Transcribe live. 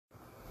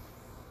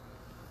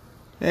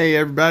Hey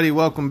everybody,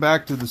 welcome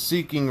back to the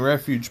Seeking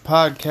Refuge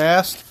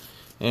podcast.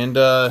 And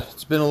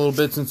it's been a little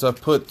bit since I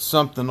put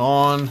something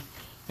on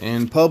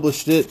and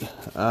published it.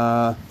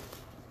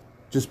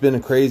 Just been a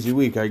crazy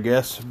week, I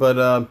guess. But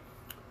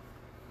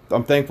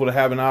I'm thankful to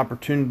have an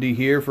opportunity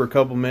here for a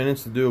couple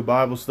minutes to do a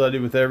Bible study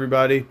with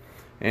everybody.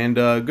 And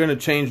going to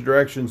change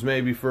directions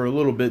maybe for a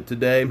little bit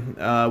today.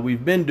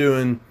 We've been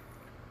doing,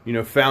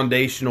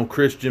 foundational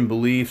Christian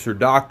beliefs or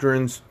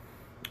doctrines.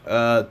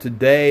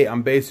 Today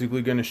I'm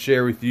basically going to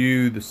share with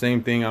you the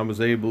same thing I was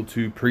able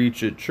to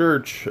preach at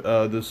church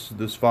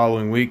this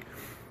following week,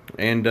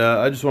 and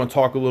I just want to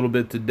talk a little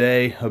bit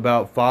today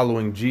about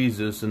following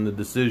Jesus and the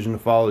decision to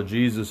follow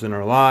Jesus in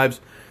our lives,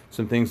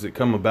 some things that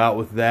come about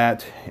with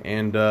that,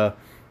 and but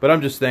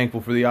I'm just thankful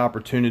for the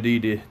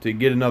opportunity to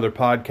get another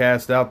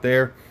podcast out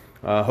there.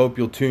 Hope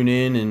you'll tune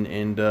in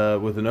and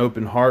with an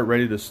open heart,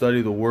 ready to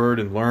study the Word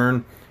and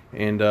learn.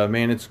 And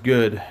man, it's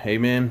good.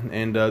 Amen.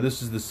 And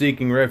this is the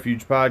Seeking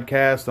Refuge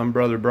podcast. I'm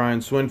Brother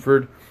Brian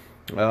Swinford.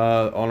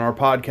 On our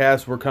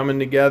podcast, we're coming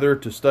together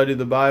to study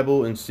the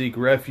Bible and seek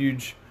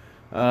refuge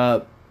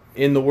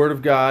in the Word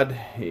of God.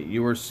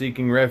 You are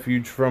seeking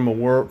refuge from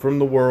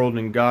the world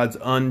and God's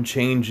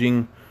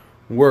unchanging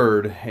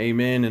Word.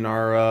 Amen. And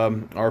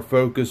our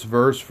focus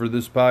verse for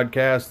this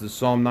podcast is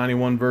Psalm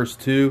 91, verse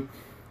 2.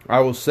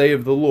 I will say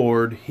of the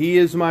Lord, He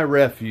is my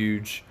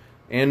refuge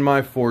and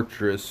my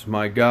fortress,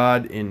 my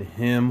God, in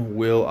Him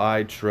will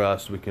I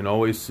trust. We can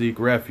always seek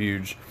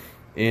refuge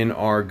in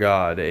our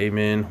God.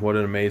 Amen. What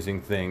an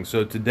amazing thing.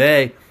 So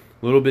today,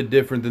 a little bit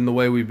different than the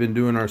way we've been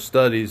doing our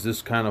studies.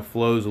 This kind of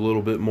flows a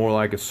little bit more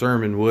like a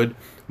sermon would.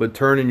 But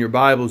turn in your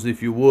Bibles,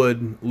 if you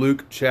would,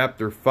 Luke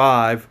chapter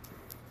 5,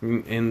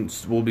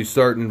 and we'll be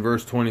starting in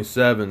verse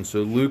 27.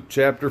 So Luke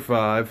chapter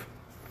 5.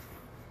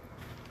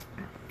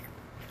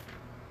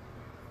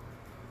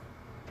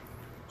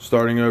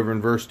 Starting over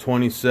in verse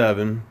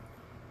 27.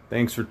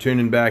 Thanks for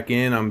tuning back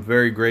in. I'm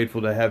very grateful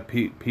to have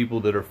people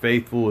that are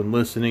faithful and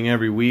listening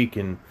every week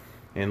and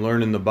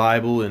learning the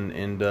Bible.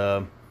 And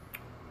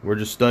we're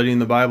just studying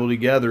the Bible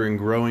together and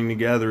growing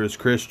together as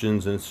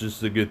Christians. And it's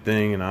just a good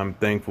thing, and I'm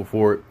thankful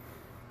for it.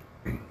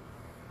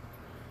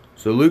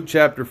 So Luke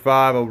chapter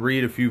 5, I'll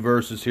read a few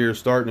verses here,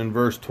 starting in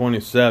verse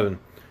 27.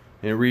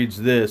 And it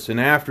reads this: And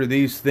after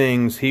these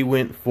things he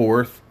went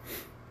forth,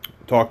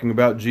 talking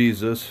about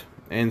Jesus,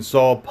 and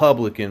saw a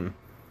publican.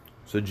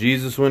 So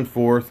Jesus went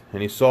forth,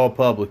 and he saw a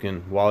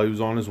publican while he was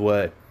on his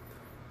way,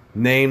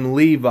 named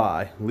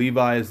Levi.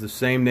 Levi is the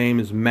same name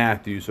as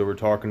Matthew, so we're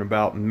talking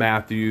about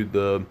Matthew,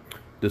 the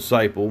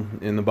disciple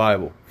in the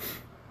Bible,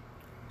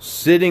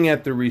 sitting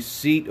at the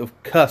receipt of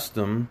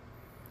custom,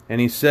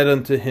 and he said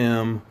unto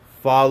him,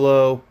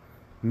 Follow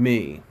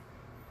me.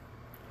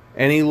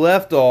 And he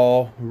left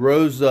all,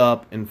 rose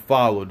up, and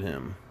followed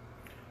him.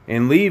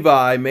 And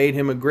Levi made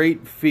him a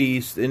great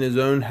feast in his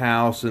own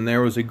house, and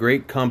there was a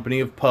great company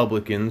of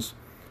publicans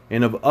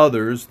and of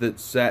others that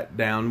sat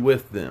down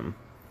with them.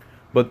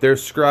 But their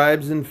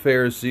scribes and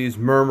Pharisees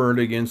murmured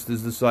against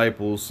his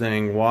disciples,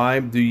 saying, Why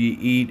do ye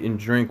eat and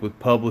drink with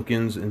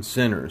publicans and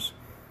sinners?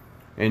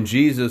 And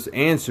Jesus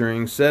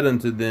answering said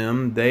unto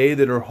them, They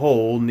that are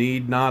whole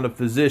need not a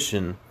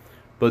physician,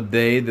 but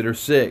they that are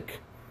sick.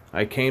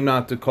 I came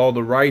not to call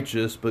the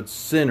righteous, but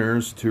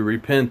sinners to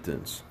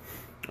repentance.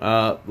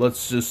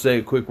 Let's just say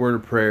a quick word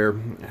of prayer.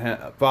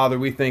 Father,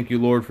 we thank you,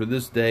 Lord, for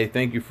this day.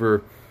 Thank you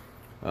for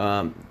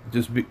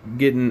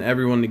getting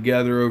everyone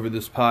together over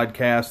this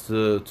podcast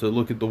to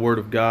look at the Word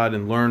of God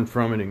and learn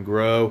from it and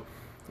grow.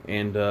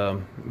 And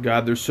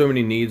God, there's so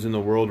many needs in the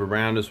world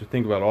around us. We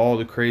think about all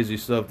the crazy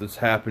stuff that's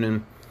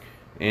happening,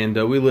 and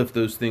we lift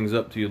those things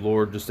up to you,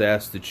 Lord. Just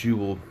ask that you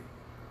will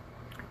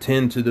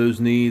tend to those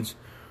needs.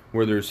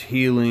 Where there's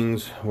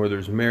healings, where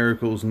there's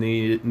miracles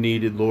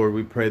needed, Lord,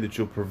 we pray that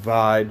you'll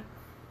provide.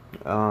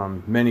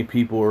 Many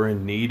people are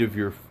in need of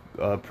your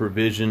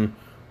provision,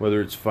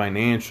 whether it's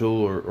financial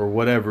or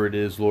whatever it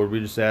is, Lord. We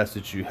just ask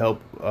that you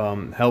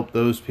help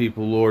those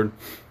people, Lord.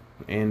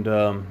 And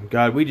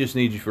God, we just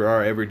need you for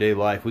our everyday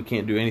life. We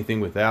can't do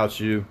anything without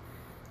you.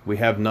 We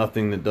have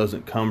nothing that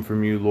doesn't come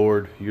from you,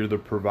 Lord. You're the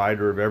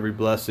provider of every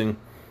blessing,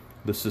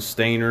 the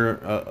sustainer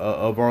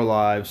of our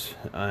lives,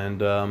 and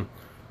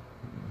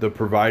the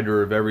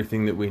provider of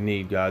everything that we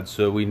need, God.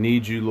 So we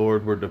need you,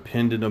 Lord. We're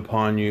dependent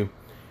upon you.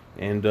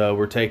 And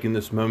we're taking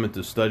this moment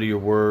to study your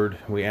word.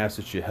 We ask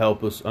that you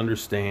help us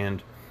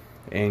understand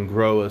and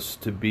grow us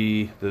to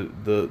be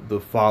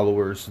the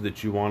followers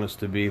that you want us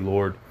to be,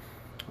 Lord.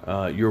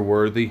 You're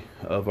worthy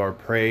of our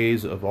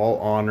praise, of all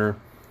honor,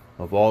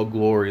 of all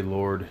glory,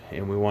 Lord.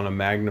 And we want to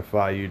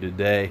magnify you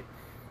today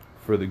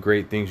for the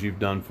great things you've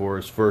done for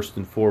us. First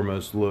and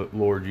foremost,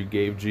 Lord, you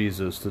gave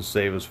Jesus to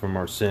save us from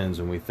our sins,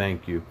 and we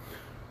thank you.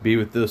 Be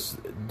with us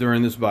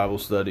during this Bible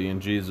study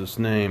in Jesus'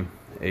 name.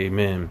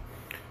 Amen.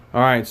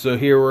 All right, so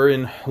here we're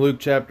in Luke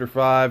chapter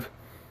 5.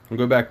 We'll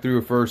go back through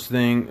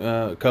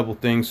a couple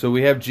things. So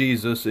we have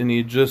Jesus, and he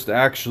had just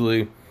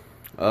actually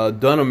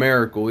done a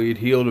miracle. He had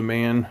healed a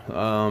man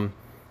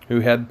who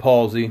had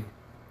palsy,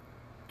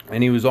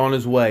 and he was on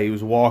his way. He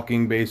was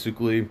walking,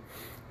 basically,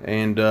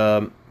 and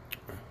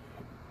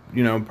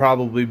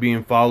probably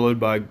being followed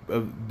by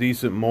a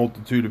decent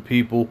multitude of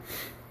people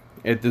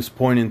at this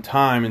point in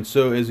time. And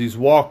so as he's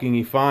walking,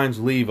 he finds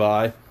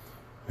Levi,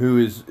 who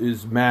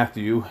is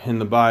Matthew in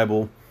the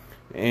Bible,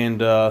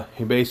 and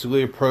he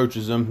basically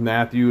approaches him.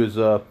 Matthew is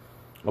a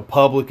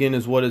publican,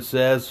 is what it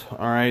says.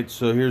 All right,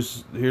 so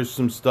here's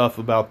some stuff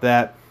about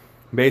that.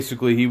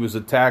 Basically, he was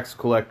a tax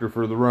collector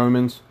for the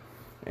Romans,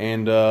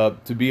 and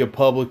to be a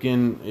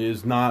publican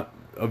is not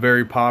a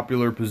very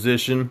popular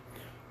position.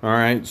 All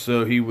right,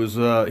 so he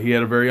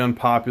had a very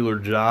unpopular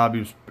job.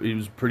 He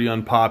was a pretty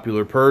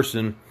unpopular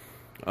person,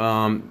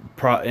 and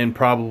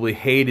probably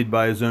hated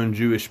by his own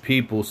Jewish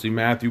people. See,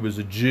 Matthew was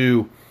a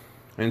Jew,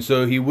 and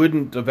so he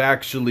wouldn't have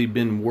actually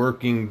been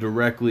working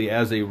directly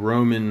as a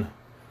Roman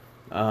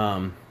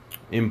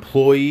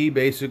employee,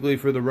 basically,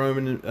 for the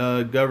Roman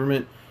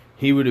government.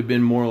 He would have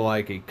been more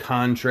like a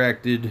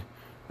contracted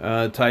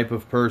type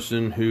of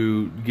person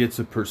who gets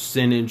a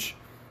percentage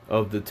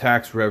of the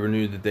tax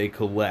revenue that they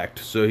collect.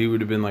 So he would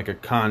have been like a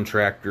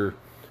contractor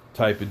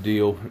type of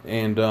deal,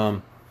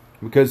 and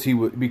because he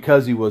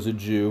was a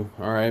Jew,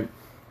 all right,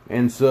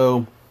 and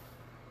so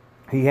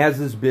he has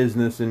this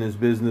business, and his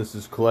business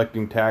is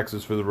collecting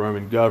taxes for the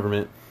Roman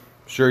government.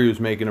 I'm sure he was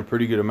making a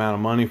pretty good amount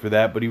of money for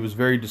that, but he was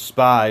very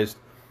despised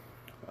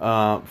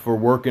for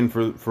working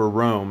for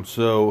Rome.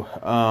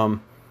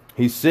 So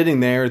he's sitting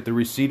there at the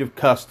receipt of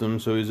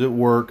customs, so he's at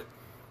work,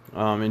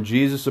 and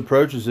Jesus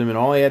approaches him, and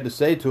all he had to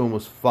say to him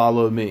was,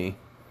 "Follow me."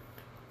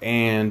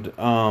 And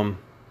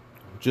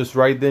just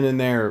right then and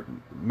there,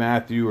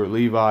 Matthew or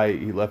Levi,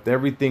 he left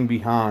everything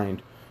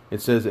behind.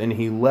 It says, and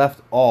he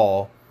left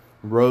all,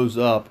 rose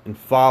up, and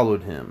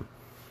followed him.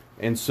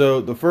 And so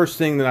the first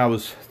thing that I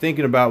was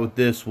thinking about with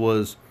this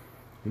was,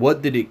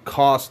 what did it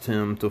cost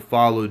him to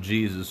follow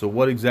Jesus? So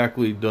what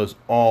exactly does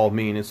all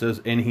mean? It says,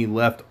 and he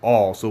left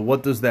all. So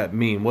what does that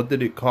mean? What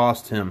did it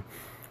cost him?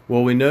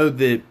 Well, we know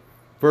that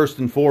first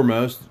and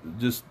foremost,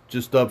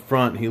 just up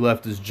front, he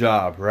left his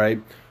job,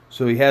 right?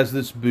 So he has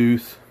this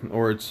booth,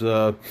 or it's,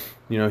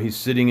 he's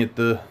sitting at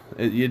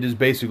it is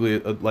basically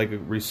like a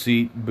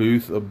receipt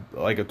booth,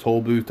 like a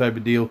toll booth type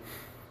of deal.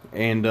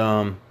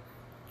 And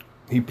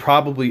he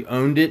probably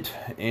owned it,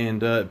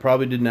 and it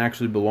probably didn't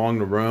actually belong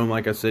to Rome.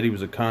 Like I said, he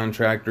was a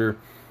contractor.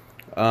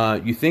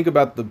 You think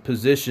about the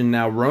position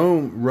now.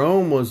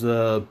 Rome was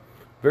a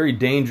very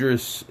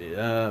dangerous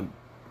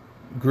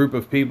group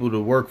of people to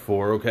work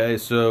for. Okay,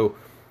 so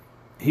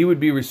he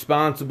would be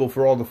responsible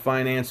for all the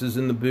finances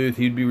in the booth.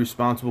 He'd be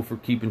responsible for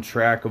keeping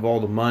track of all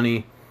the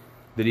money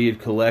that he had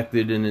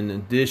collected, and in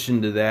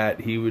addition to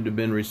that, he would have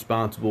been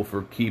responsible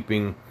for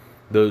keeping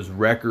those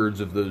records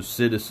of those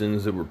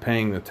citizens that were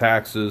paying the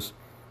taxes.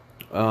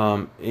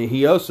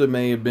 He also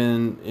may have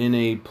been in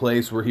a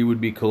place where he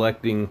would be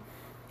collecting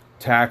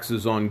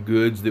taxes on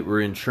goods that were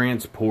in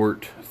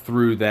transport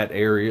through that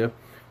area.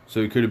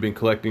 So he could have been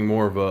collecting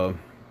more of a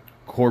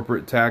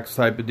corporate tax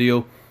type of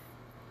deal.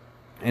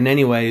 And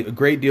anyway, a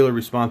great deal of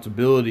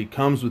responsibility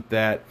comes with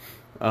that.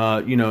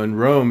 In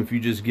Rome, if you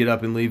just get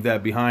up and leave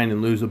that behind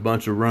and lose a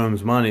bunch of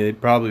Rome's money,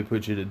 they'd probably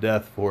put you to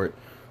death for it.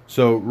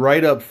 So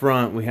right up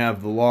front, we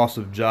have the loss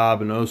of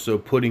job, and also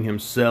putting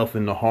himself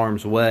into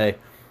harm's way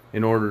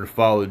in order to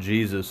follow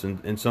Jesus.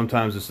 And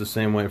sometimes it's the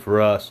same way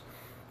for us.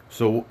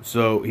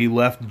 So he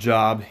left the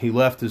job, he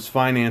left his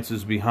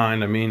finances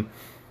behind. I mean,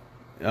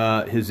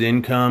 his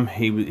income,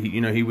 he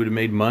would have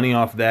made money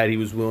off that. He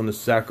was willing to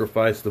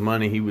sacrifice the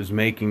money he was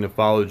making to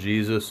follow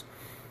Jesus.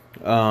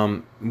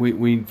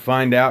 We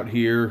find out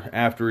here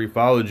after he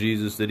followed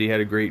Jesus that he had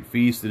a great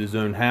feast at his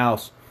own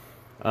house.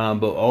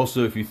 But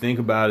also, if you think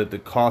about it, the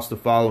cost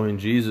of following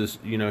Jesus,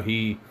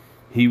 he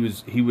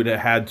would have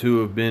had to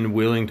have been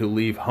willing to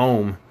leave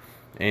home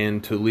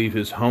and to leave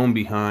his home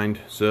behind.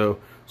 So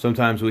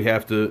sometimes we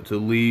have to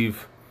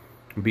leave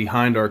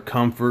behind our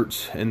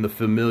comforts and the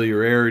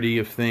familiarity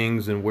of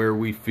things and where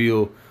we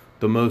feel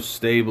the most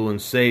stable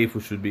and safe,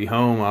 which would be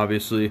home,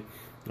 obviously,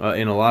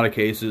 in a lot of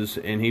cases.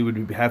 And he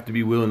would have to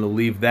be willing to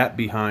leave that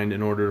behind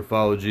in order to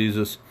follow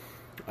Jesus.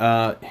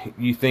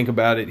 You think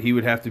about it, he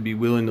would have to be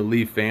willing to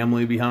leave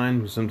family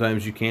behind.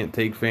 Sometimes you can't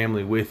take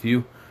family with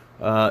you.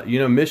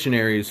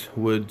 Missionaries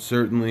would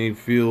certainly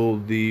feel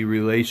the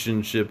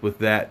relationship with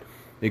that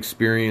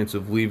experience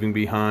of leaving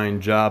behind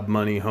job,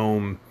 money,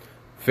 home,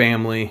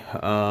 family.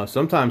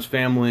 Sometimes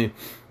family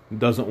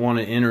doesn't want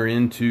to enter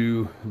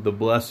into the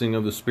blessing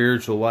of the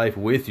spiritual life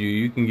with you.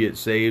 You can get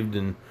saved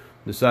and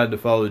decide to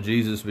follow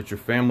Jesus, but your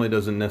family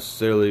doesn't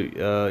necessarily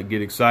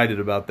get excited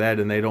about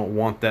that, and they don't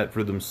want that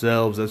for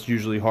themselves. That's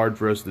usually hard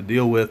for us to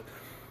deal with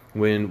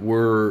when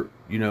we're,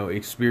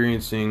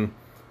 experiencing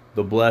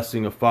the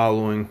blessing of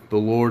following the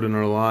Lord in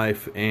our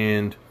life,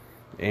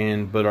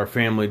 but our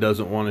family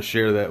doesn't want to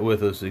share that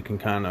with us. It can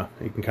kind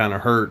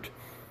of hurt.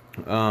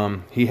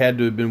 He had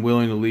to have been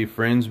willing to leave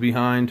friends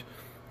behind.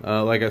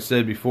 Like I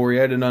said before, he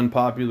had an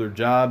unpopular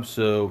job,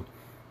 so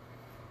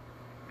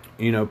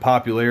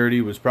popularity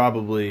was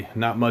probably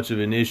not much of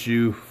an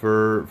issue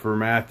for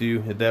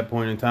Matthew at that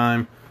point in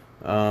time.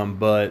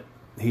 But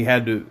he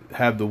had to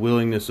have the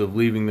willingness of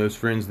leaving those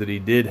friends that he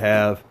did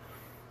have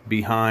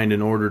behind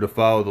in order to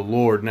follow the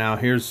Lord. Now,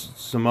 here's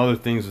some other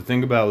things to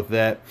think about with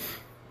that.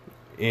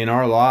 In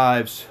our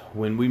lives,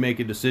 when we make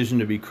a decision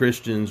to be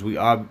Christians,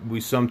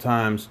 we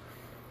sometimes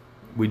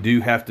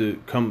do have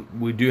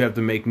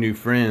to make new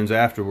friends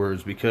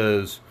afterwards,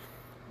 because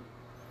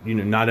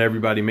not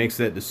everybody makes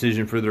that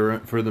decision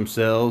for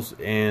themselves,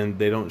 and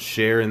they don't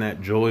share in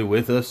that joy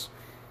with us.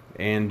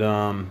 And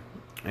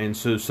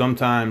so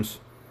sometimes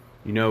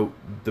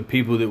the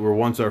people that were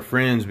once our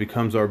friends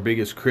becomes our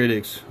biggest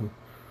critics,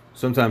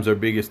 sometimes our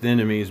biggest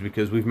enemies,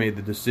 because we've made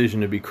the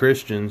decision to be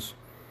Christians.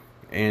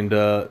 And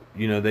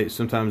they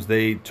sometimes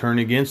turn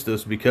against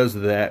us because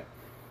of that,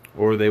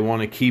 or they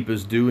want to keep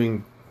us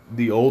doing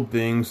the old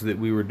things that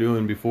we were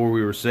doing before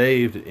we were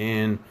saved,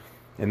 and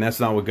that's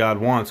not what God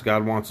wants.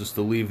 God wants us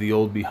to leave the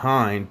old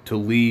behind, to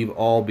leave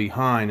all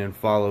behind and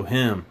follow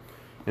Him.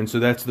 And so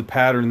that's the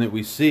pattern that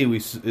we see.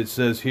 It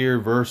says here,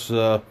 verse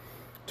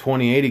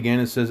 28 again,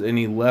 it says, and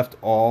he left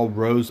all,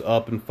 rose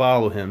up, and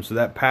followed him. So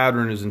that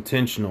pattern is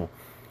intentional.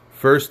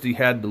 First he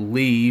had to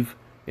leave,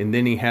 and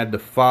then he had to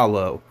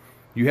follow.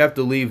 You have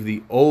to leave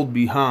the old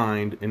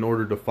behind in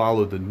order to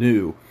follow the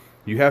new.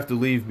 You have to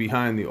leave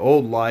behind the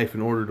old life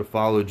in order to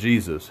follow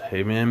Jesus.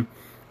 Amen.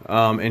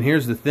 And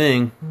here's the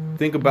thing.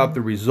 Think about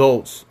the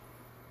results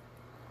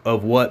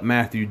of what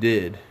Matthew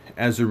did.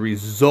 As a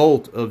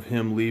result of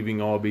him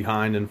leaving all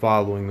behind and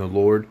following the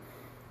Lord,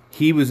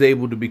 he was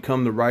able to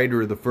become the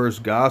writer of the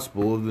first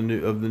gospel of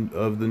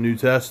the New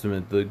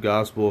Testament, the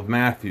Gospel of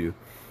Matthew.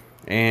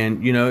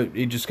 And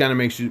it just kind of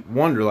makes you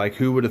wonder, like,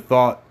 who would have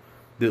thought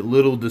that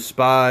little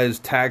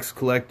despised tax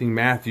collecting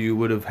Matthew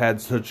would have had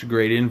such a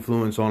great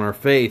influence on our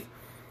faith?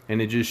 And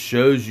it just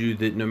shows you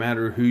that no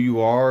matter who you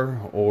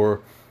are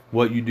or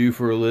what you do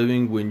for a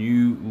living, when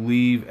you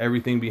leave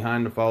everything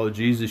behind to follow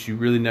Jesus, you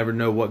really never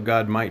know what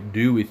God might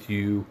do with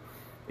you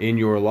in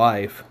your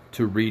life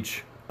to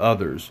reach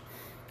others.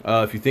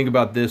 If you think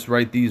about this,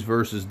 write these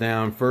verses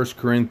down. 1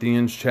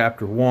 Corinthians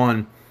chapter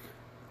 1,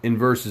 in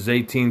verses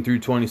 18 through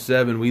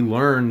 27, we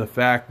learn the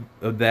fact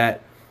of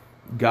that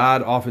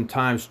God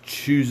oftentimes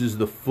chooses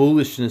the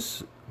foolish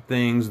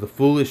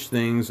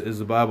things, as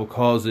the Bible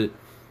calls it,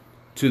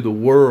 to the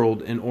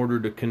world in order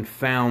to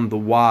confound the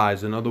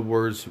wise. In other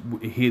words,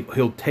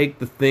 he'll take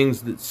the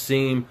things that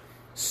seem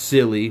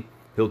silly,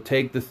 he'll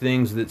take the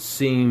things that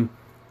seem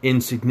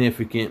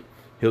insignificant,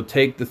 he'll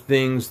take the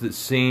things that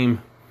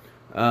seem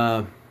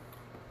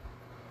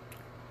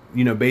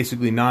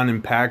basically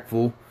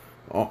non-impactful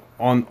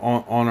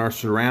on our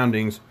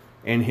surroundings,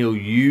 and he'll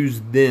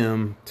use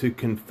them to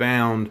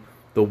confound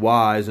the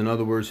wise. In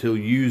other words, he'll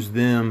use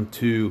them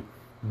to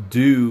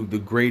do the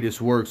greatest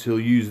works. He'll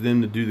use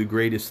them to do the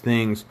greatest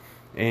things.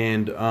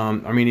 And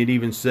it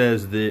even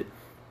says that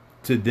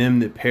to them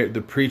that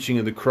the preaching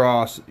of the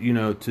cross,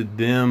 to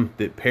them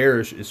that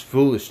perish is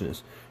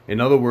foolishness.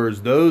 In other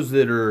words, those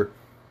that are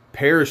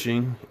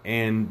perishing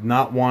and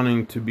not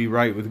wanting to be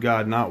right with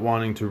God, not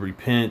wanting to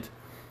repent,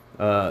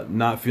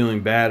 not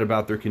feeling bad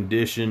about their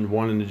condition,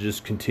 wanting to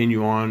just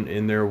continue on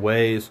in their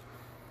ways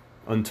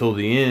until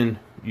the end,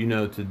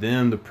 to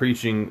them the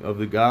preaching of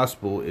the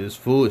gospel is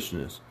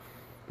foolishness.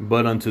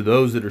 But unto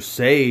those that are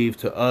saved,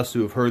 to us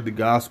who have heard the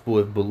gospel,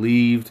 have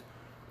believed,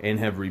 and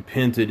have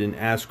repented and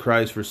asked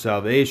Christ for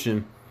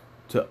salvation,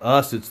 to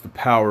us it's the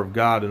power of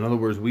God. In other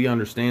words, we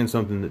understand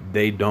something that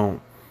they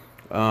don't.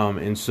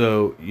 And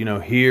so,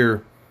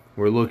 here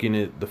we're looking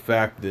at the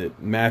fact that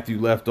Matthew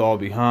left all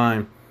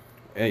behind.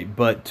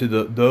 But to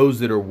those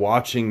that are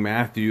watching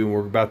Matthew, and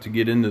we're about to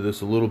get into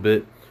this a little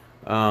bit,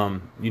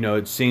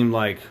 it seemed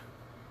like,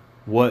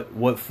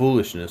 what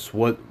foolishness,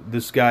 what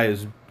this guy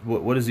is,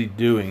 what is he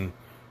doing?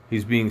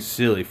 He's being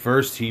silly.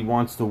 First, he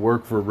wants to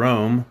work for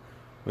Rome,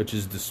 which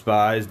is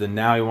despised, and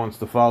now he wants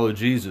to follow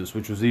Jesus,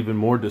 which was even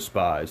more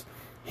despised.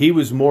 He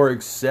was more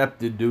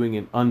accepted doing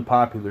an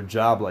unpopular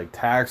job like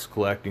tax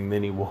collecting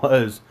than he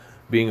was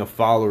being a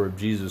follower of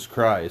Jesus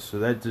Christ. So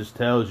that just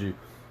tells you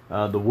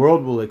the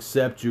world will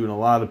accept you in a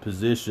lot of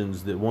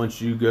positions that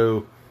once you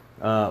go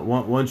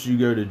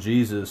to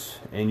Jesus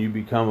and you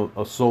become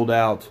a sold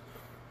out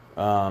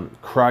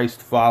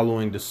Christ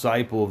following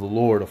disciple of the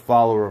Lord, a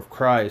follower of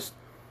Christ,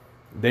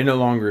 they no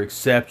longer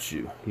accept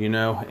you,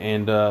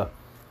 and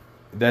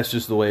that's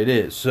just the way it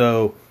is.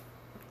 So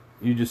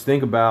you just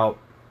think about,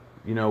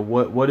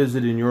 what is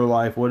it in your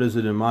life? What is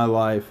it in my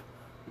life?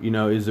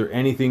 Is there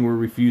anything we're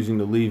refusing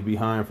to leave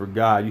behind for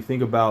God? You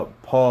think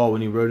about Paul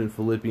when he wrote in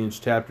Philippians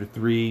chapter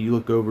 3, you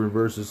look over in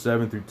verses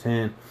 7 through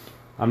 10.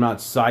 I'm not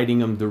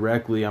citing him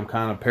directly, I'm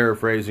kind of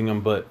paraphrasing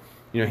him, but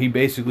he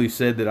basically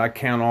said that I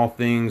count all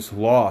things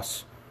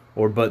loss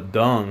or but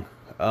dung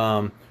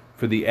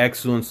for the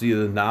excellency of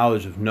the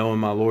knowledge of knowing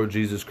my Lord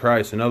Jesus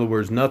Christ. In other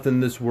words, nothing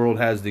this world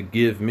has to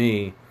give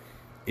me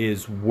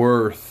is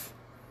worth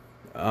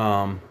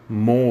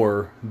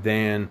more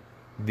than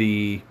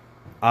the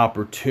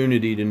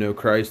opportunity to know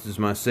Christ as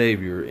my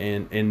Savior.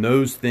 And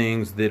those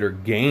things that are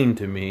gain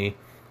to me,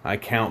 I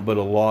count but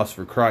a loss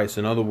for Christ.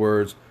 In other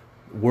words,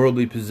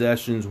 worldly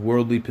possessions,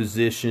 worldly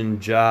position,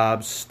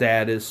 jobs,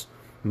 status,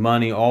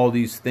 money, all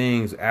these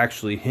things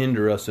actually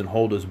hinder us and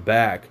hold us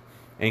back.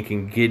 and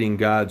can get in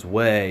God's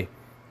way.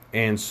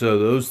 And so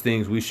those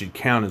things we should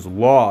count as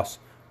loss,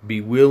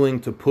 be willing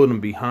to put them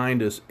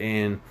behind us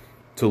and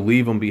to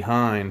leave them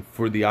behind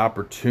for the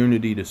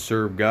opportunity to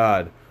serve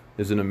God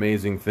is an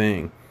amazing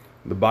thing.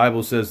 The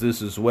Bible says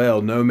this as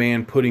well: no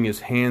man putting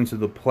his hand to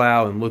the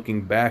plow and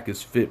looking back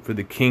is fit for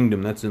the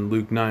kingdom. That's in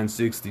Luke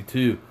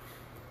 9:62.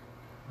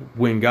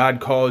 When God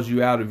calls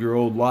you out of your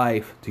old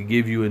life to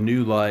give you a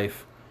new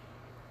life,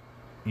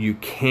 you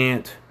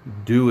can't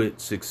do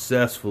it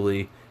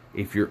successfully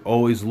if you're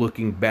always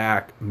looking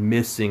back,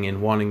 missing,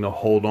 and wanting to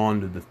hold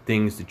on to the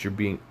things that you're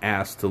being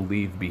asked to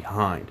leave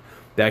behind.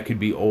 That could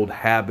be old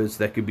habits,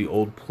 that could be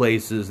old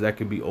places, that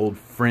could be old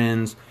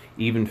friends,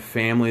 even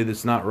family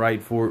that's not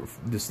right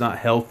that's not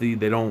healthy.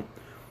 They don't,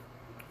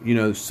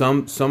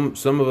 some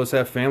of us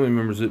have family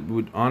members that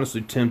would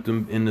honestly tempt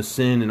them into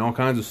sin and all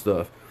kinds of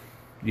stuff.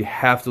 You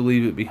have to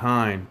leave it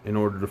behind in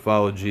order to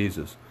follow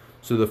Jesus.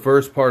 So the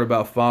first part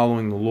about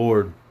following the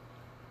Lord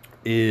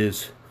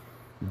is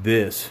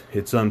this: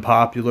 it's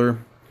unpopular.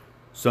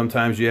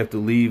 Sometimes you have to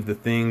leave the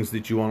things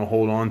that you want to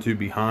hold on to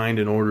behind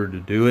in order to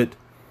do it.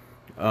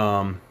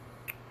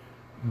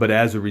 But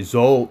as a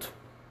result,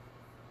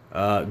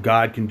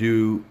 God can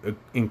do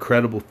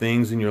incredible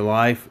things in your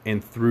life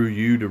and through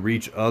you to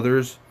reach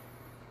others.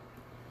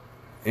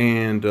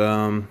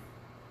 And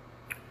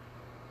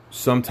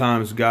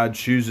sometimes God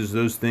chooses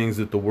those things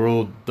that the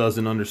world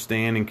doesn't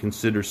understand and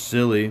consider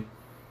silly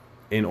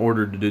in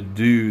order to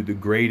do the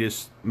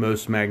greatest,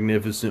 most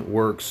magnificent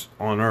works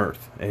on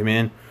earth.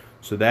 Amen.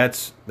 So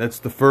that's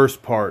the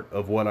first part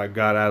of what I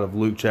got out of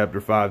Luke chapter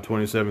 5,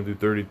 27 through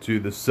 32.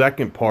 The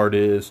second part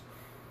is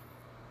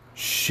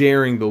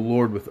sharing the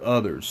Lord with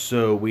others.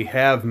 So we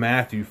have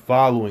Matthew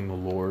following the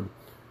Lord.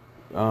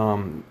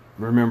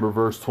 Remember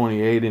verse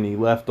 28, and he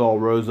left all,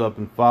 rose up,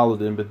 and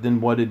followed him. But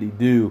then what did he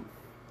do?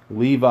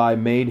 Levi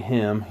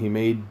he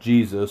made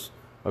Jesus,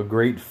 a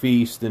great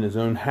feast in his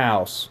own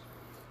house.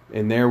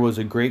 And there was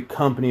a great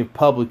company of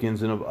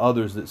publicans and of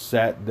others that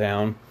sat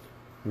down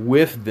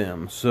with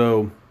them.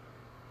 So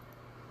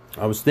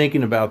I was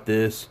thinking about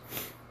this.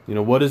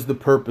 What is the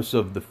purpose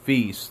of the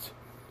feast?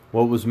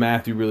 What was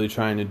Matthew really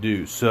trying to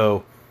do?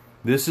 So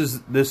this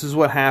is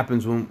what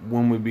happens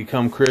when we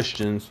become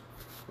Christians.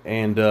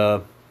 And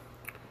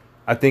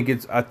I think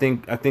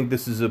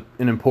this is an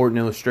important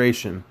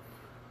illustration.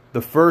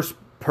 The first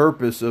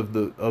purpose of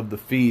the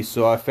feast.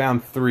 So I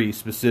found three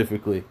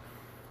specifically.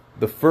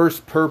 The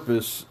first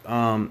purpose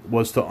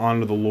was to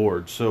honor the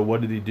Lord. So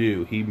what did he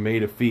do? He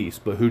made a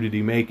feast. But who did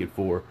he make it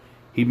for?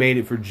 He made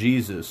it for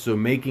Jesus. So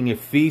making a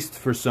feast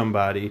for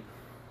somebody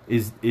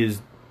is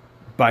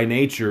by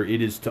nature,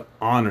 it is to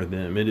honor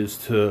them. It is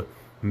to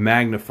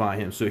magnify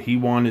him. So he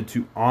wanted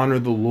to honor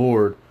the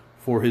Lord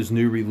for his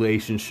new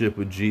relationship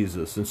with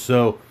Jesus. And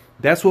so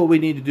that's what we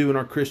need to do in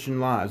our Christian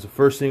lives. The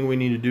first thing we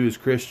need to do as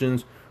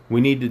Christians,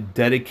 we need to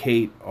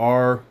dedicate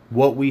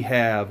what we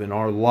have in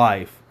our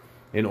life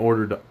in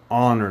order to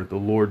honor the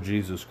Lord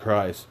Jesus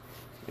Christ.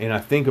 And I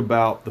think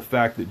about the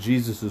fact that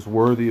Jesus is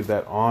worthy of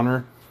that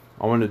honor.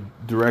 I want to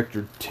direct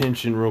your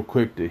attention real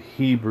quick to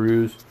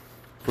Hebrews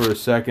for a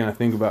second. I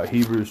think about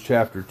Hebrews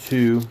chapter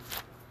 2.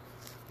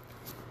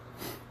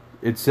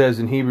 It says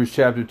in Hebrews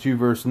chapter 2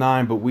 verse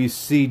 9, but we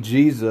see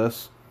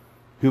Jesus,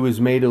 who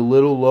is made a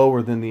little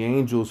lower than the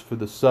angels for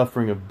the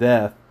suffering of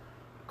death,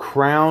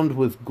 crowned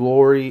with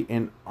glory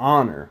and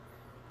honor,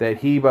 that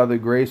he, by the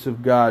grace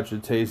of God,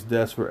 should taste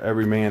death for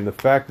every man. The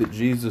fact that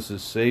Jesus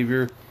is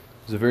Savior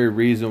is the very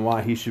reason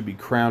why he should be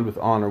crowned with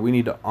honor. We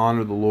need to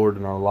honor the Lord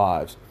in our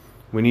lives.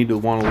 We need to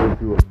want to learn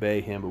to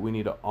obey him, but we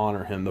need to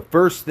honor him. The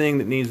first thing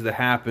that needs to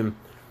happen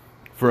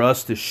for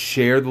us to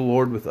share the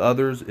Lord with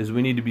others is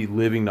we need to be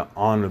living to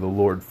honor the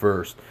Lord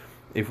first.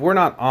 If we're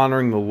not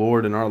honoring the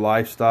Lord in our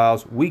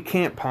lifestyles, we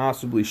can't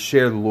possibly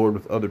share the Lord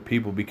with other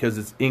people because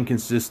it's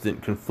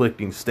inconsistent,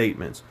 conflicting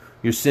statements.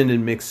 You're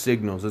sending mixed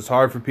signals. It's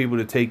hard for people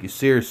to take you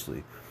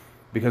seriously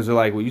because they're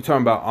like, well, you're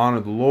talking about honor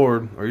the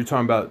Lord, or you're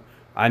talking about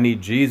I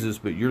need Jesus,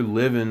 but you're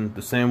living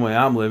the same way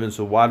I'm living,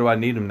 so why do I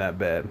need him that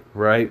bad,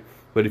 right?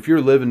 But if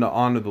you're living to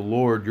honor the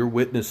Lord, your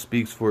witness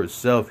speaks for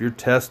itself. Your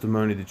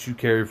testimony that you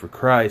carry for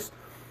Christ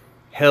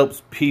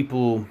helps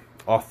people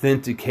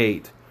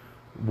authenticate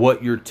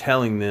what you're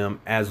telling them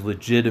as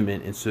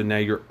legitimate. And so now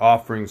you're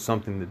offering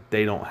something that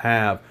they don't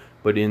have,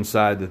 but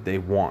inside that they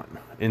want.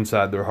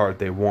 Inside their heart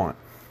they want.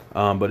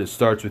 But it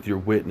starts with your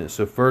witness.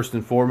 So first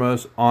and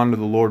foremost, honor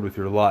the Lord with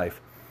your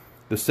life.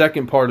 The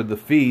second part of the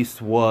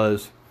feast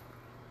was,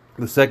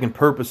 the second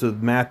purpose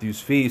of Matthew's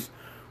feast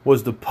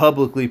was to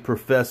publicly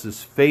profess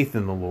his faith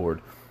in the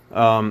Lord.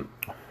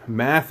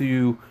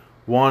 Matthew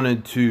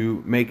wanted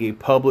to make a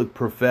public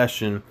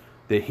profession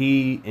that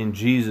he and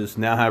Jesus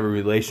now have a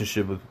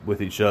relationship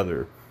with each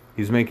other.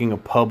 He's making a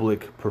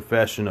public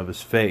profession of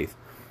his faith.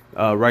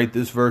 Write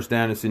this verse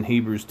down. It's in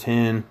Hebrews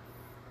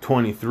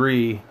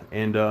 10:23,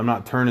 and I'm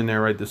not turning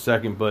there right this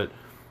second, but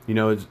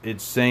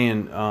it's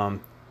saying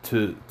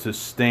to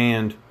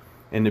stand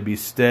and to be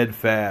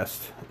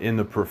steadfast in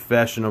the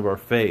profession of our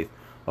faith.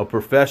 A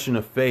profession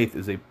of faith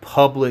is a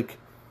public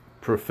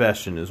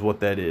profession, is what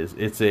that is.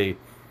 It's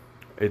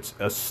It's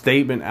a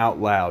statement out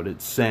loud.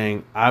 It's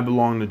saying, I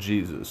belong to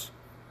Jesus.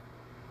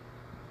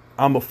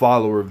 I'm a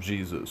follower of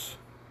Jesus.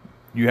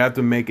 You have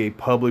to make a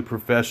public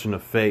profession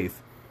of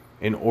faith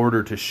in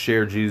order to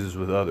share Jesus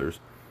with others.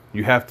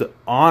 You have to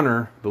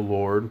honor the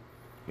Lord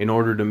in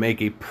order to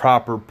make a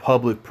proper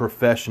public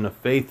profession of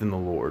faith in the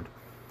Lord.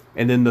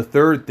 And then the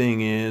third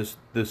thing is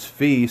this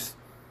feast,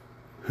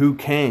 who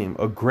came?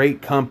 A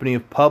great company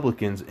of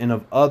publicans and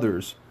of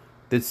others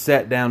that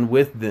sat down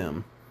with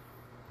them.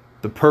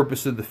 The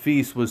purpose of the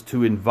feast was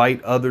to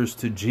invite others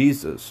to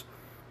Jesus.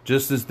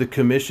 Just as the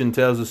commission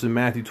tells us in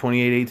Matthew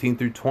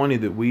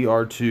 28:18-20 that we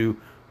are to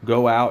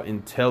go out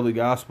and tell the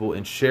gospel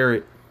and share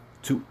it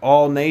to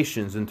all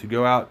nations, and to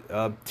go out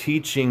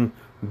teaching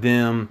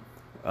them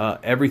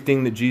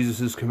everything that Jesus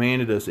has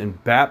commanded us,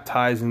 and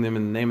baptizing them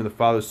in the name of the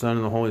Father, Son,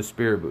 and the Holy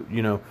Spirit. But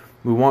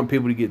we want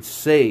people to get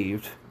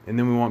saved, and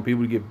then we want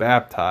people to get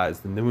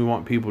baptized, and then we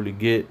want people to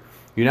get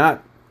you're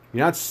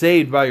not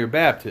saved by your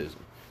baptism,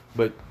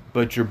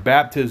 but your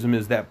baptism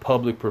is that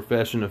public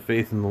profession of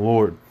faith in the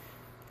Lord,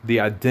 the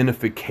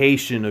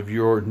identification of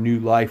your new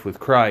life with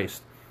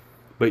Christ.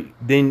 But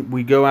then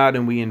we go out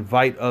and we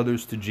invite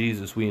others to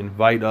Jesus. We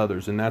invite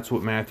others, and that's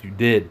what Matthew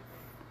did.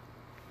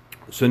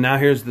 So now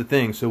here's the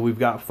thing. So we've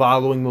got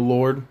following the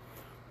Lord,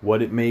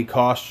 what it may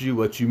cost you,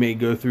 what you may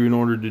go through in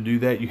order to do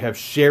that. You have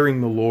sharing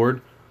the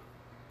Lord,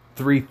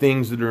 3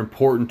 things that are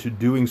important to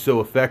doing so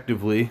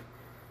effectively.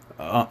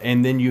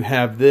 And then you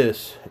have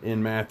this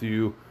in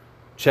Matthew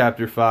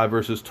chapter 5,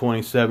 verses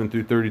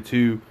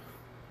 27-32.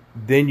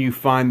 Then you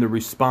find the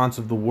response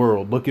of the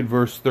world. Look at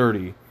verse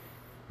 30.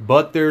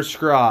 But their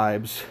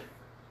scribes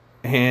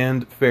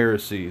and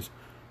Pharisees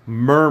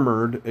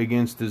murmured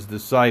against his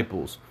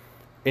disciples.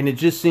 And it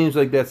just seems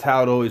like that's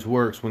how it always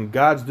works. When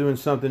God's doing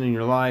something in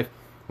your life,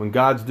 when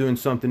God's doing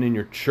something in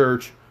your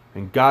church,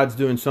 and God's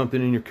doing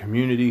something in your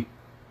community,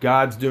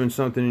 God's doing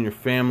something in your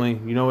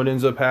family, you know what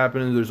ends up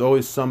happening? There's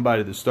always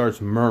somebody that starts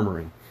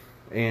murmuring.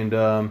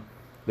 And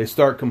they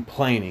start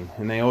complaining.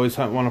 And they always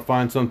want to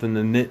find something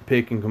to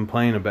nitpick and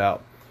complain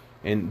about.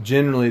 And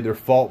generally they're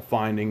fault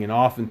finding, and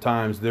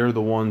oftentimes they're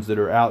the ones that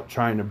are out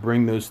trying to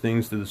bring those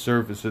things to the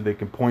surface so they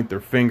can point their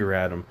finger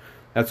at them.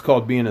 That's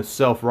called being a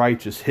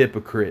self-righteous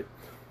hypocrite.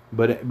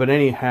 But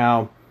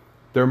anyhow,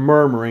 they're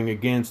murmuring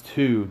against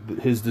who?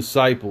 His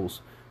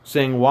disciples,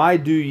 saying, why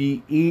do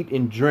ye eat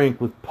and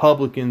drink with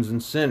publicans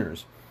and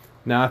sinners?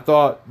 Now I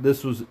thought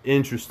this was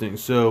interesting.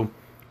 So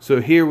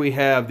here we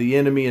have the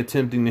enemy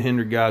attempting to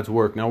hinder God's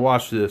work. Now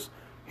watch this.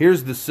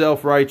 Here's the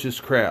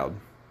self-righteous crowd,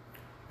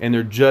 and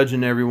they're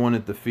judging everyone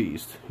at the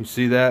feast. You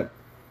see that?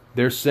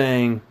 They're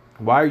saying,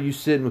 why are you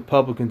sitting with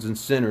publicans and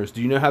sinners?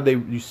 Do you know how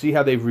you see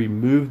how they've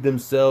removed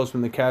themselves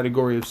from the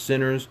category of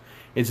sinners?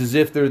 It's as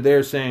if they're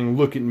there saying,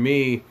 look at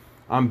me,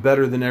 I'm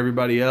better than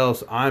everybody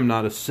else. I'm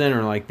not a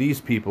sinner like these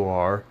people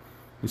are.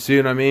 You see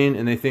what I mean?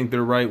 And they think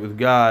they're right with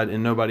God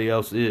and nobody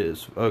else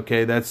is.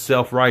 Okay, that's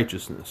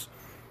self-righteousness.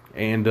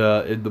 And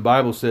the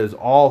Bible says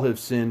all have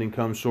sinned and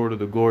come short of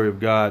the glory of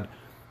God.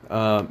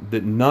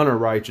 That none are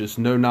righteous,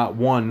 no, not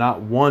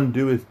one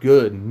doeth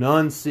good,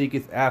 none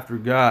seeketh after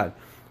God.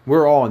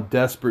 We're all in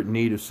desperate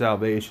need of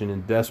salvation,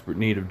 in desperate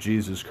need of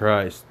Jesus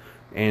Christ,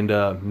 and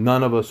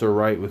none of us are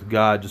right with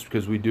God just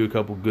because we do a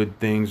couple good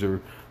things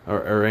or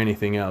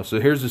anything else. So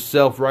here's a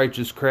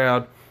self-righteous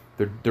crowd.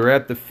 They're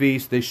at the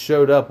feast. They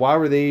showed up. Why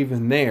were they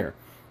even there?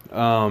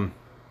 Well,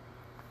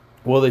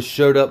 they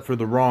showed up for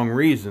the wrong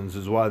reasons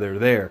is why they're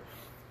there.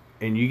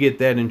 And you get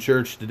that in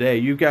church today.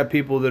 You've got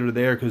people that are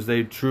there because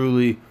they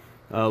truly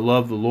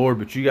love the Lord,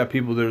 but you got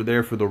people that are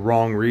there for the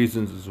wrong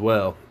reasons as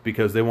well,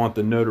 because they want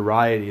the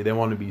notoriety, they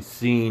want to be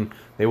seen,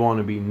 they want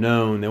to be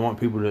known, they want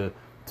people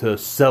to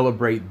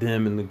celebrate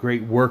them and the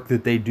great work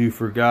that they do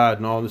for God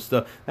and all this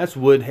stuff. That's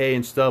wood, hay,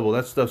 and stubble.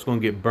 That stuff's going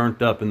to get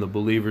burnt up in the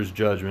believer's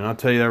judgment. I'll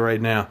tell you that right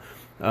now.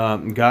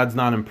 God's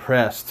not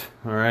impressed,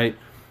 all right?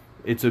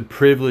 It's a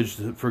privilege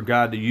for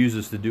God to use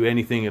us to do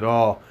anything at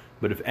all.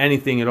 But if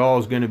anything at all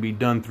is going to be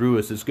done through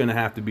us, it's going to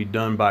have to be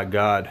done by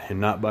God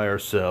and not by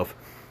ourselves.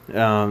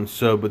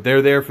 But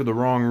they're there for the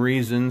wrong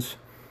reasons.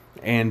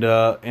 And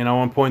I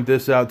want to point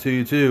this out to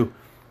you too.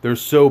 They're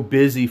so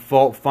busy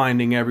fault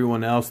finding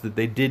everyone else that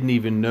they didn't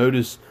even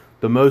notice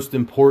the most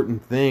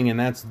important thing, and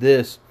that's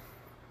this.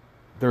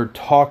 They're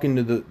talking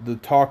to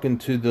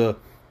the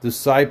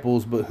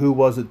disciples, but who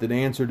was it that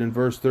answered in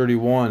verse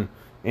 31?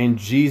 And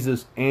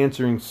Jesus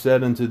answering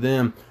said unto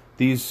them,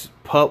 these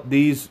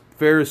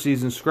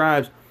Pharisees and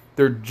scribes,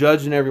 they're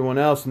judging everyone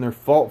else, and they're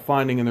fault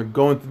finding, and they're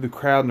going through the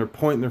crowd, and they're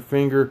pointing their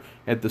finger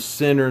at the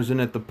sinners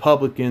and at the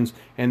publicans,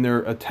 and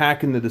they're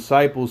attacking the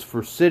disciples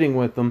for sitting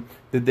with them,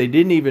 that they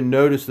didn't even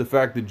notice the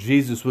fact that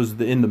Jesus was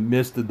in the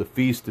midst of the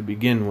feast to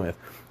begin with.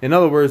 In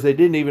other words, they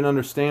didn't even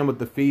understand what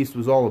the feast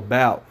was all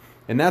about.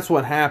 And that's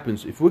what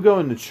happens. If we go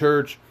into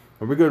church,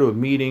 or we go to a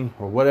meeting,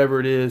 or whatever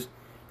it is,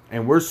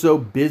 and we're so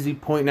busy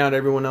pointing out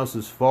everyone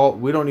else's fault,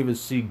 we don't even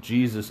see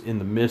Jesus in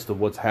the midst of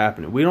what's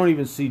happening. We don't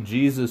even see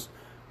Jesus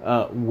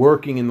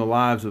working in the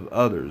lives of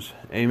others.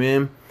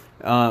 Amen?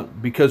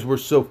 Because we're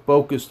so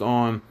focused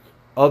on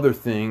other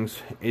things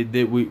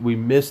that we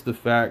miss the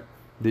fact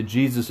that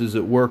Jesus is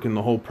at work in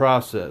the whole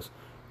process.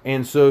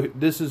 And so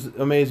this is an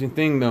amazing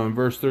thing, though, in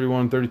verse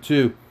 31 and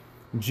 32.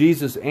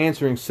 Jesus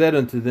answering said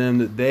unto them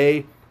that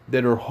they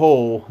that are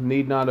whole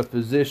need not a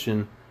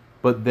physician,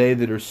 but they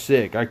that are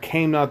sick. I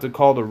came not to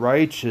call the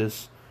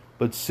righteous,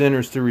 but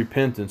sinners to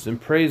repentance.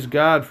 And praise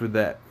God for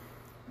that.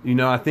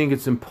 I think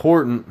it's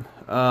important,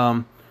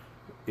 to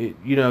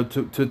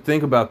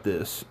think about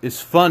this.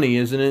 It's funny,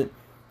 isn't it,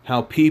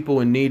 how people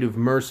in need of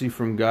mercy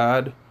from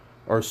God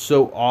are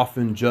so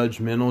often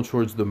judgmental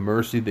towards the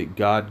mercy that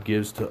God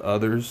gives to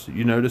others.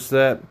 You notice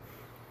that?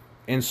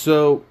 And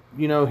so,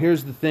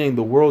 here's the thing.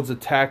 The world's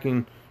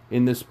attacking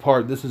in this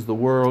part. This is the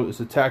world. It's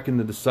attacking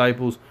the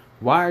disciples.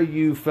 Why are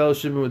you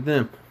fellowshipping with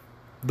them?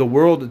 The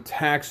world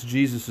attacks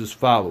Jesus'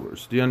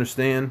 followers. Do you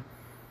understand?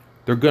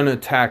 They're going to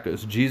attack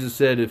us. Jesus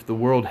said, if the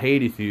world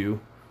hateth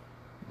you,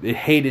 it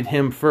hated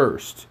him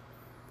first.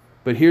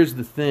 But here's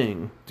the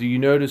thing. Do you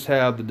notice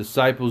how the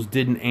disciples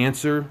didn't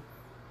answer?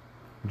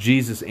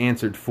 Jesus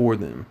answered for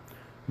them.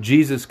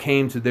 Jesus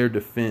came to their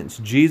defense.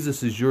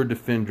 Jesus is your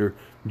defender.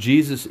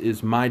 Jesus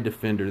is my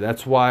defender.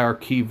 That's why our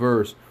key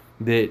verse,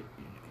 that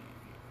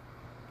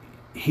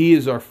he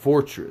is our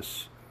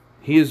fortress.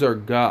 He is our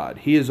God.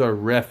 He is our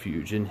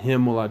refuge. In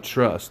him will I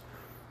trust.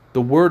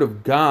 The word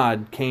of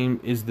God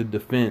is the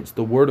defense.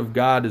 The word of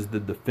God is the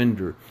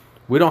defender.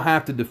 We don't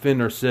have to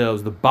defend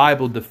ourselves. The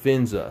Bible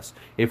defends us.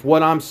 If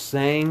what I'm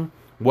saying,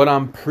 what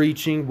I'm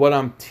preaching, what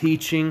I'm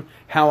teaching,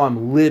 how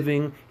I'm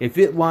living, if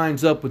it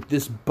lines up with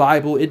this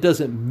Bible, it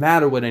doesn't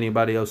matter what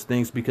anybody else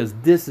thinks, because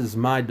this is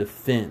my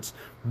defense.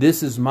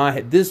 This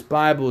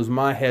Bible is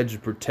my hedge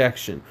of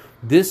protection.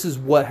 This is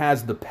what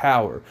has the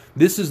power.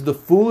 This is the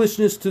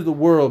foolishness to the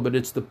world, but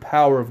it's the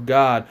power of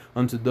God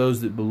unto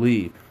those that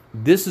believe.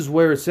 This is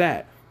where it's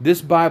at.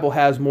 This Bible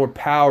has more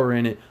power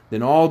in it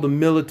than all the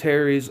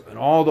militaries and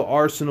all the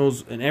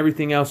arsenals and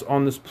everything else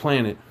on this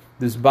planet.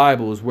 This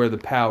Bible is where the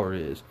power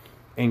is.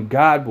 And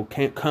God will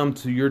come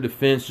to your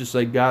defense just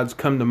like God's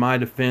come to my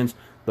defense.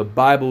 The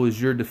Bible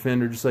is your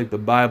defender just like the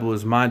Bible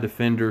is my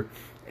defender.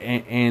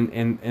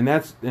 And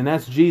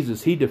that's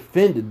Jesus. He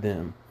defended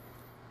them.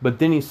 But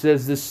then he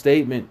says this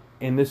statement,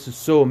 and this is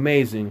so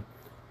amazing.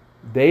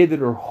 They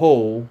that are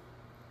whole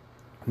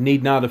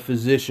need not a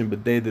physician,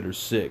 but they that are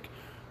sick.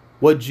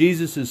 What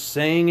Jesus is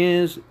saying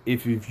is,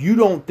 if you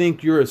don't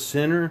think you're a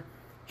sinner,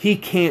 he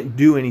can't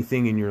do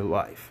anything in your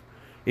life.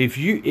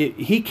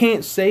 He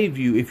can't save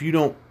you if you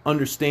don't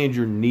understand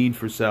your need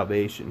for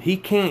salvation. He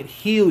can't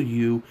heal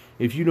you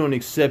if you don't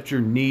accept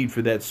your need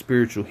for that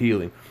spiritual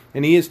healing.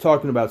 And he is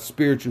talking about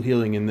spiritual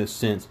healing in this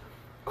sense.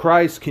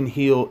 Christ can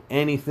heal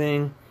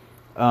anything.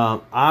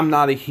 I'm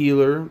not a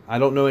healer. I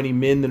don't know any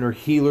men that are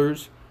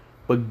healers,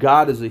 but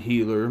God is a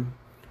healer,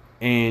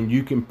 and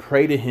you can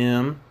pray to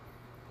him.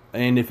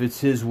 And if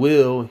it's his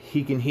will,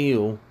 he can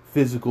heal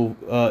physical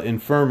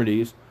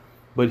infirmities.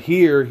 But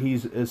here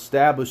he's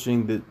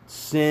establishing that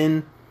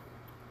sin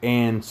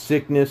and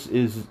sickness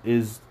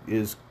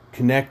is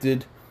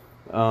connected.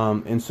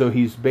 And so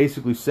he's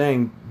basically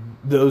saying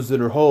those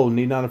that are whole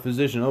need not a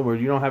physician. In other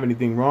words, you don't have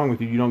anything wrong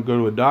with you. You don't go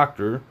to a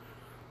doctor.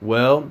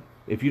 Well,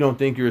 if you don't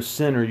think you're a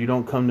sinner, you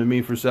don't come to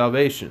me for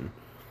salvation.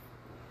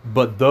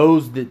 But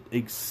those that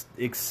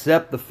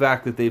accept the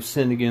fact that they've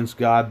sinned against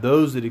God,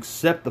 those that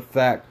accept the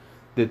fact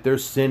that their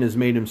sin has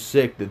made them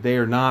sick, that they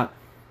are not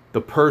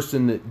the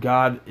person that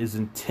God is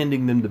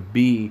intending them to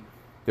be,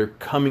 they're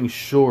coming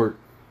short.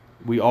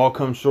 We all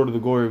come short of the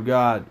glory of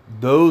God.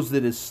 Those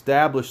that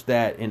establish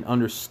that and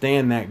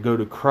understand that go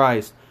to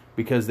Christ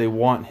because they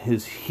want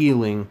his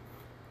healing,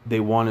 they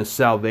want his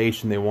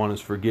salvation, they want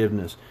his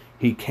forgiveness.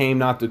 He came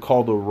not to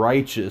call the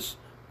righteous,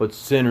 but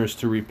sinners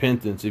to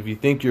repentance. If you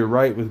think you're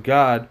right with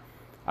God,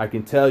 I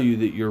can tell you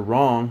that you're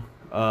wrong.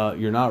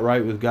 You're not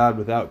right with God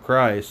without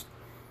Christ.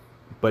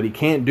 But he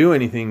can't do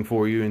anything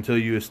for you until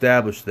you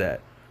establish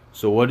that.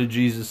 So what did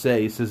Jesus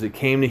say? He says it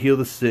came to heal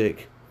the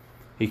sick.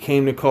 He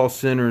came to call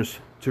sinners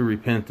to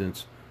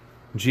repentance.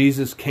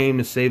 Jesus came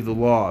to save the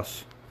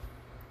lost.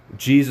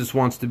 Jesus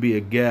wants to be a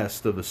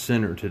guest of a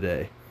sinner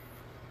today.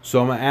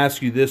 So I'm going to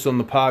ask you this on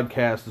the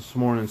podcast this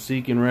morning,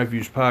 Seeking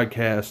Refuge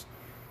podcast.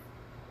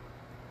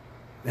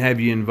 Have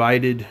you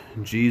invited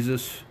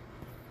Jesus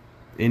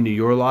into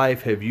your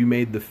life? Have you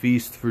made the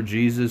feast for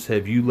Jesus?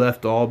 Have you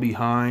left all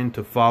behind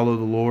to follow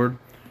the Lord?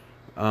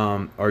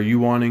 Are you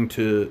wanting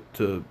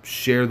to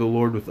share the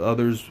Lord with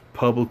others,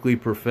 publicly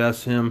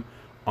profess him,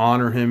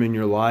 honor him in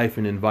your life,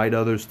 and invite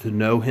others to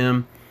know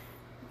him?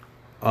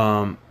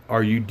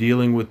 Are you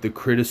dealing with the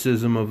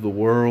criticism of the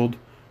world,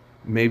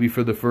 maybe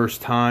for the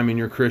first time in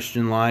your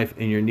Christian life,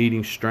 and you're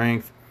needing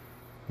strength,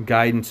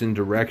 guidance, and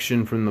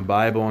direction from the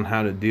Bible on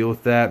how to deal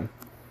with that?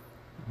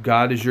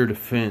 God is your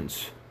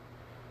defense.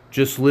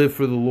 Just live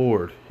for the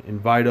Lord.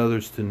 Invite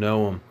others to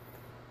know him.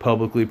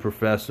 Publicly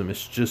profess him.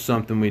 It's just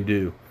something we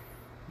do.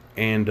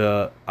 And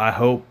I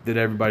hope that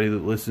everybody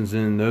that listens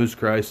in knows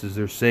Christ as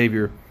their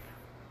Savior.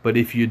 But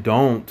if you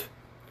don't,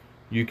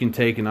 you can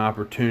take an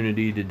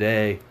opportunity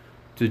today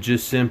to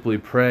just simply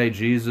pray,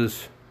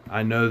 Jesus,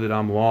 I know that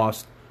I'm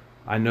lost.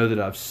 I know that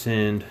I've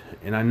sinned.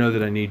 And I know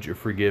that I need your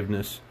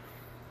forgiveness.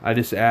 I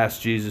just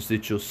ask, Jesus,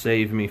 that you'll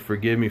save me,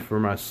 forgive me for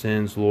my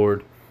sins,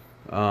 Lord.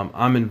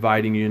 I'm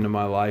inviting you into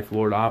my life,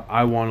 Lord.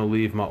 I want to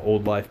leave my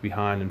old life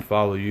behind and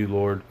follow you,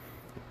 Lord.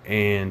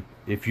 And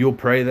if you'll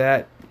pray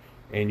that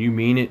and you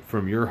mean it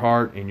from your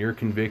heart and you're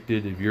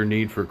convicted of your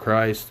need for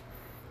Christ,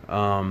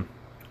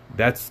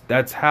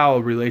 that's how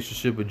a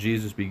relationship with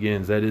Jesus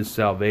begins. That is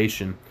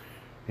salvation.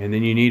 And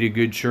then you need a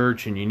good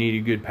church and you need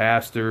a good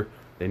pastor.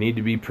 They need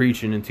to be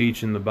preaching and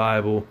teaching the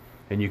Bible.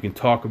 And you can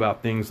talk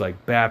about things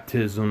like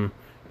baptism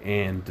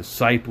and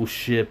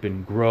discipleship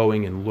and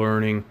growing and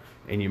learning.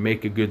 And you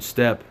make a good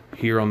step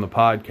here on the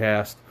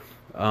podcast.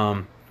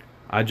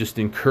 I just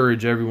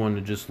encourage everyone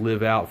to just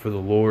live out for the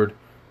Lord.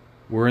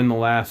 We're in the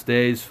last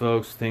days,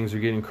 folks. Things are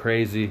getting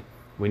crazy.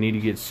 We need to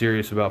get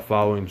serious about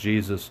following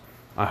Jesus.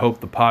 I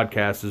hope the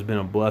podcast has been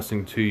a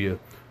blessing to you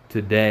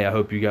today. I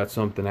hope you got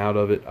something out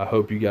of it. I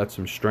hope you got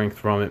some strength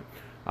from it.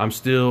 I'm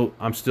still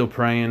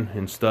praying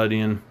and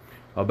studying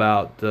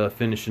about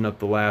finishing up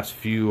the last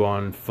few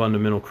on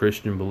fundamental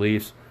Christian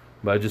beliefs,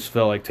 but I just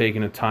felt like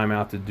taking a time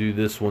out to do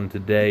this one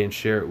today and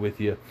share it with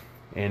you,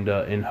 and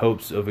in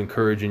hopes of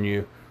encouraging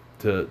you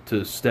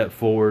to step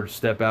forward,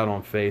 step out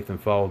on faith, and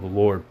follow the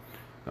Lord.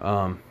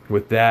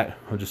 With that,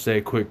 I'll just say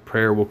a quick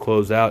prayer. We'll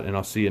close out, and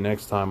I'll see you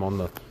next time on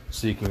the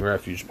Seeking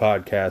Refuge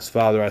podcast.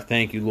 Father, I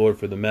thank you, Lord,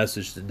 for the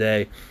message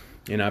today,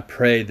 and I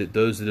pray that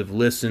those that have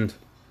listened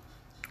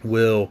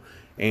will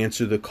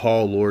answer the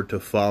call, Lord, to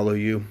follow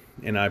you.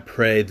 And I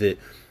pray that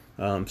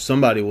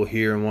somebody will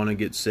hear and want to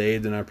get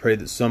saved, and I pray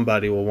that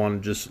somebody will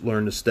want to just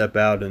learn to step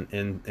out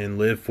and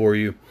live for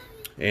you.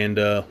 And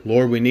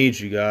Lord, we need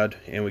you, God,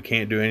 and we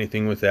can't do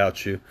anything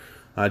without you.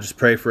 I just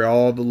pray for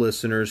all the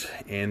listeners,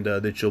 and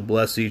that you'll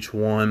bless each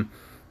one,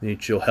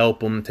 that you'll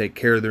help them, take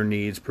care of their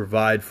needs,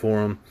 provide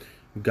for them,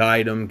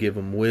 guide them, give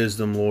them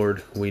wisdom,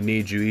 Lord. We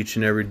need you each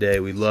and every day.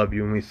 We love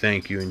you and we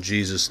thank you. In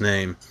Jesus'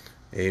 name,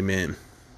 amen.